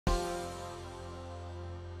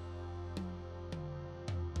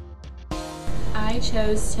I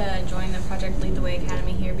chose to join the Project Lead the Way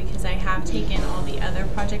Academy here because I have taken all the other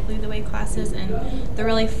Project Lead the Way classes, and they're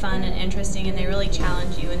really fun and interesting, and they really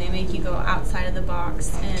challenge you, and they make you go outside of the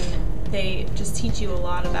box, and they just teach you a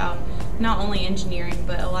lot about not only engineering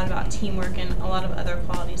but a lot about teamwork and a lot of other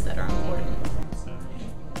qualities that are important.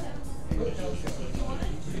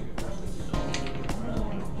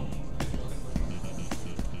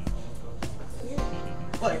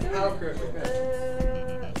 Like how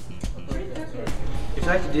if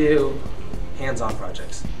I could do hands-on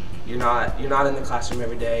projects, you're not in the classroom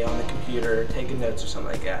every day on the computer taking notes or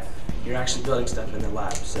something like that. You're actually building stuff in the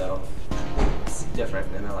lab, so it's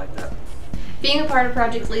different, and I like that. Being a part of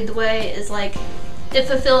Project Lead the Way is like, it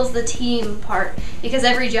fulfills the team part, because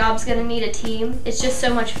every job's going to need a team. It's just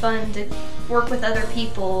so much fun to work with other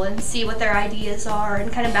people and see what their ideas are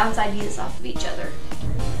and kind of bounce ideas off of each other.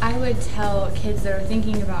 I would tell kids that are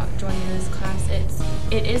thinking about joining this class,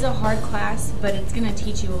 it is a hard class, but it's going to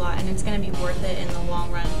teach you a lot, and it's going to be worth it in the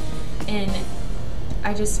long run. And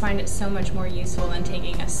I just find it so much more useful than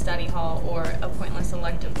taking a study hall or a pointless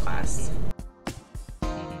elective class.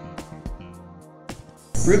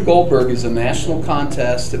 Rube Goldberg is a national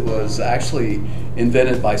contest. It was actually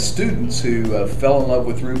invented by students who fell in love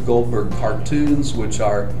with Rube Goldberg cartoons, which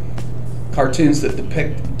are cartoons that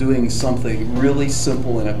depict doing something really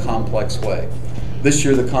simple in a complex way. This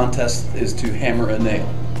year the contest is to hammer a nail,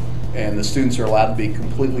 and the students are allowed to be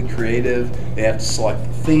completely creative. They have to select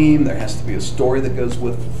the theme. There has to be a story that goes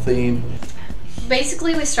with the theme.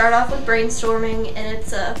 Basically, we start off with brainstorming, and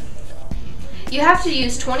it's you have to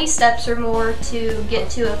use 20 steps or more to get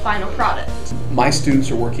to a final product. My students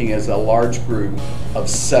are working as a large group of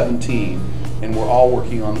 17, and we're all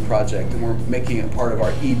working on the project, and we're making it part of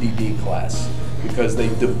our EDD class because they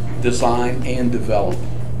design and develop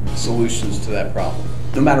solutions to that problem.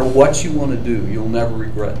 No matter what you want to do, you'll never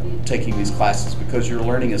regret taking these classes because you're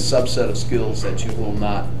learning a subset of skills that you will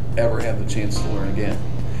not ever have the chance to learn again.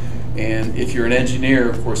 And if you're an engineer,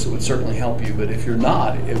 of course, it would certainly help you, but if you're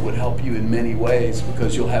not, it would help you in many ways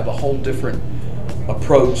because you'll have a whole different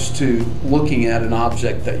approach to looking at an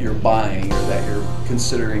object that you're buying or that you're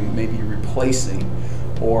considering maybe replacing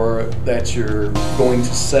or that you're going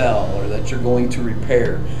to sell or that you're going to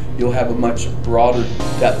repair. You'll have a much broader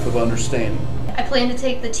depth of understanding. I plan to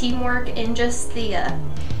take the teamwork and just the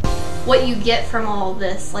what you get from all of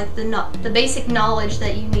this, like the basic knowledge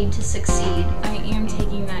that you need to succeed. I am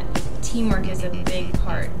taking that teamwork is a big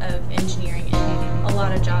part of engineering in a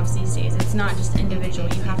lot of jobs these days. It's not just individual.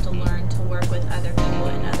 You have to learn to work with other people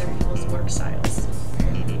and other people's work styles.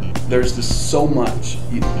 There's just so much.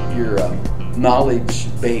 Your knowledge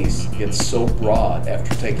base gets so broad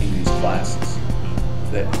after taking these classes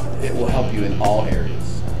that it will help you in all areas.